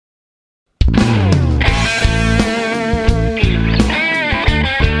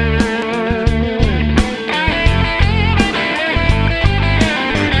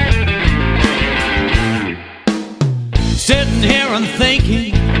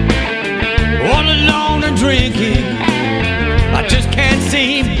and drinking, I just can't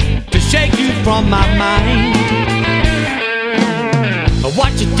seem to shake you from my mind.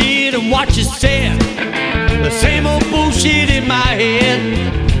 What you did and what you said, the same old bullshit in my head.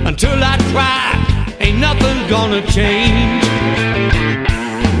 Until I try, ain't nothing gonna change.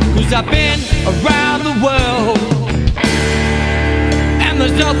 'Cause I've been around the world, and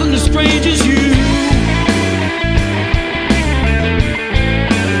there's nothing as strange as you.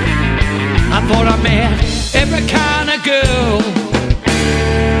 I thought I met every kind of girl,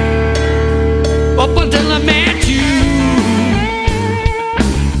 up until I met you.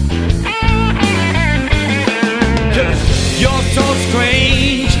 You're so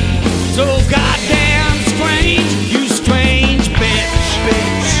strange, so goddamn strange, you strange bitch.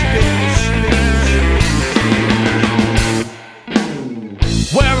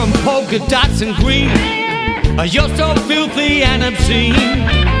 Wearing polka dots and green, you're so filthy and obscene.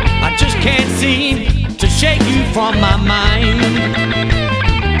 I just can't seem to shake you from my mind.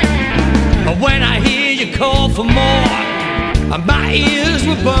 When I hear you call for more, my ears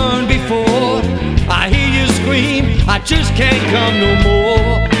were burned before. I hear you scream, I just can't come no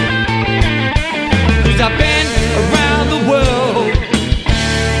more. 'Cause I've been around the world,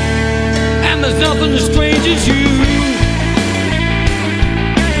 and there's nothing as strange as you.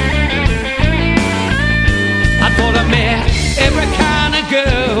 I thought I met every kind of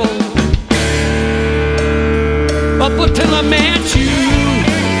girl, up until I met you.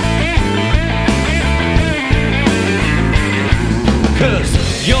 'Cause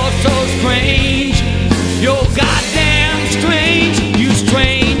you're so strange, you're goddamn strange, you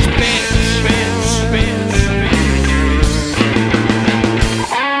strange bitch.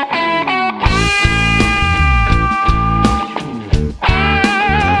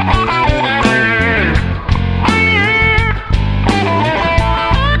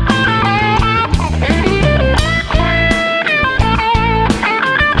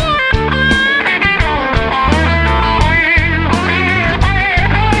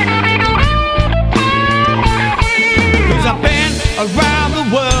 Around the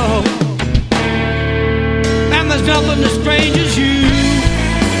world, and there's nothing as strange as you.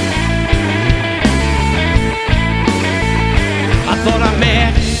 I thought I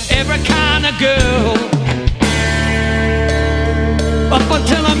met every kind of girl,